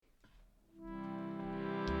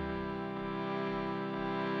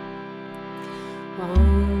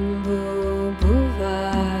Om Bhuva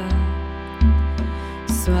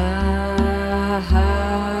Swaha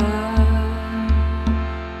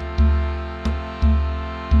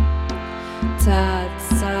Tat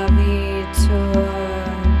Savitur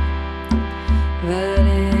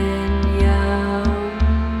Varenyam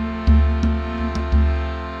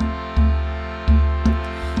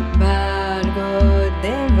Bhargo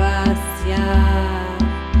Devasya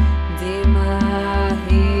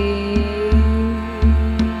Dhimahi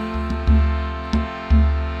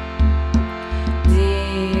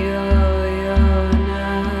Dhiyo Yona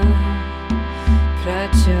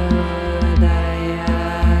Prachodayat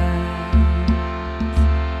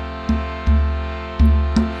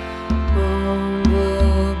Om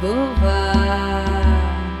Bhuva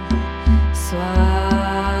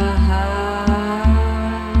Swaha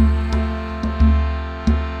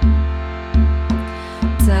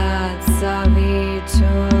Tat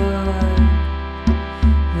Savitur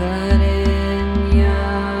Varenyam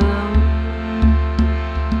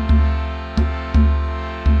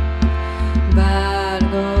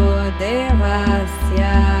Bhargo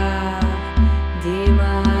Devasya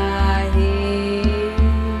Dhimahi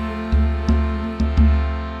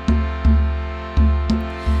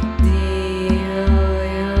Dhiyo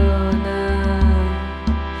Yona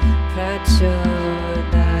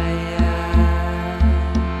Prachodayat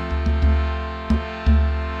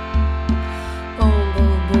Om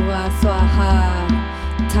Bhuva Swaha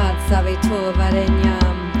Tat Savitur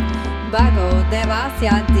Varenyam Bhargo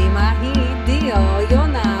Devasya Dhimahi Dhiyo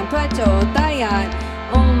Yona Prachodayat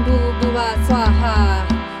Om Bhuva Swaha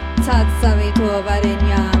Tat Savitur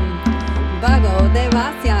Varenyam Bhargo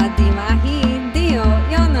Devasya Dhimahi Dhiyo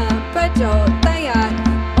Yona Prachodayat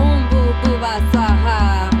Om Bhuva Swaha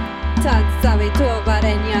Tat Savitur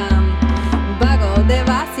Varenyam Bhargo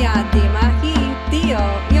Devasya Dhimahi Dhiyo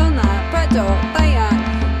Yona Prachodayat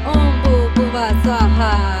Om Bhuva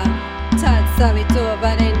Swaha Tat Savitur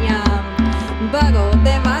Varenyam Bhargo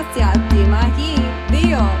Devasya Dhimahi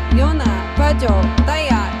Dhiyo Yona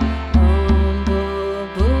Prachodayat Om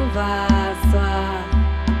Bhuva Swaha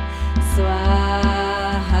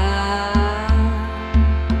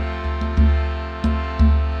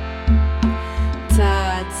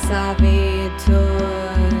Tat Savitur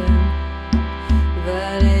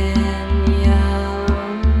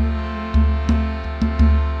Varenyam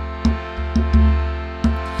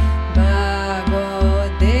Bhargo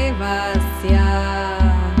Devasya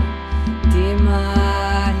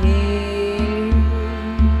Dhimahi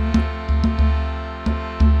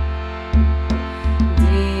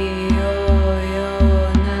Dhiyo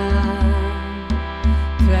Yona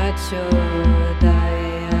Prachodayat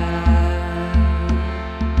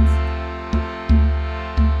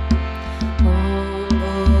Om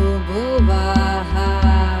Bhuva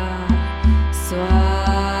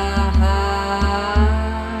Swaha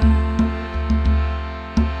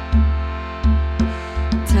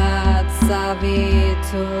Tat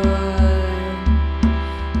Savitur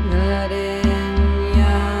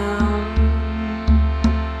Varenyam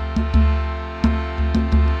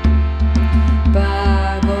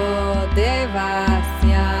Bhargo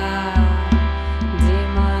Devasya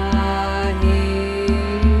Dhimahi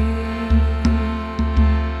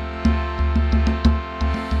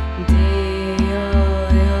Dhiyo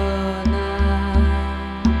Yona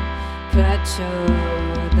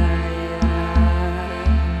Prachodayat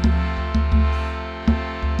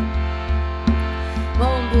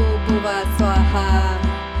Om Bhuva Swaha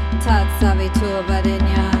Tat Savitur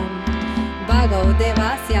Varenyam Bhargo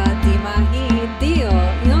Devasya Dhimahi Dhiyo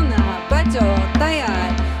Yona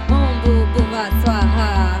Prachodayat Om Bhuva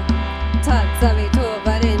Swaha Tat Savitur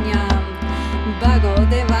Varenyam Bhargo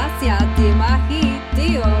Devasya Dhimahi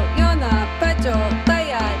Dhiyo Yona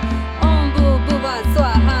Prachodayat Om Bhuva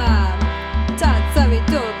Swaha Tat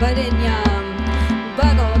Savitur Varenyam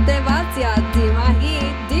Bhargo Devasya Dhimahi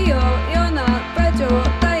Dhiyo Yona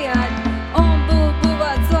Prachodayat Om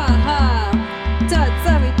Bhuva Swaha Tat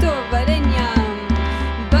Savitur Varenyam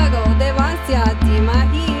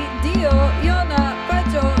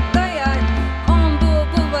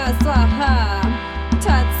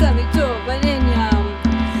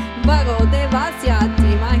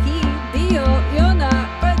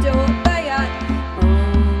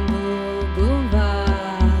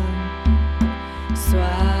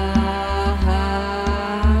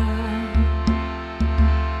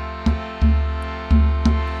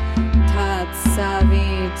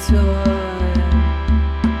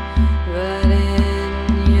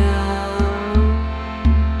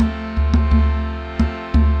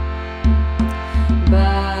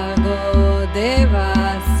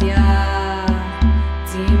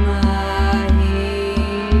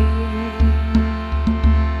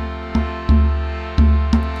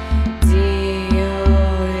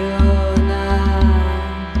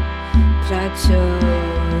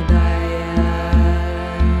prachodaya.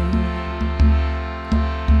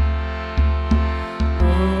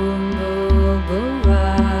 Om Bhurvubhuvaha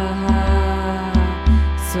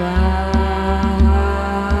Swaha.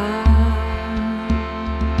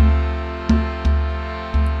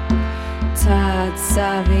 Tat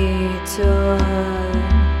Savitur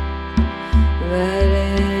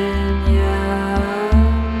Varenyam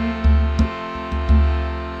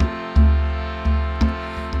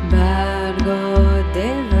Bhargo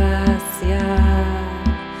Devasya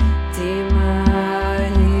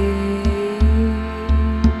Dhimahi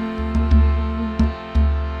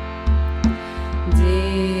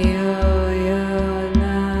Dhiyo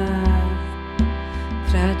Yona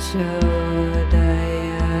Prachodaya.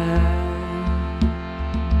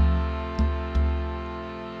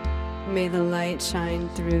 May the light shine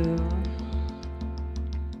through,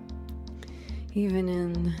 even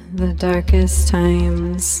in the darkest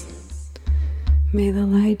times. May the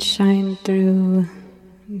light shine through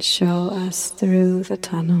and show us through the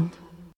tunnel.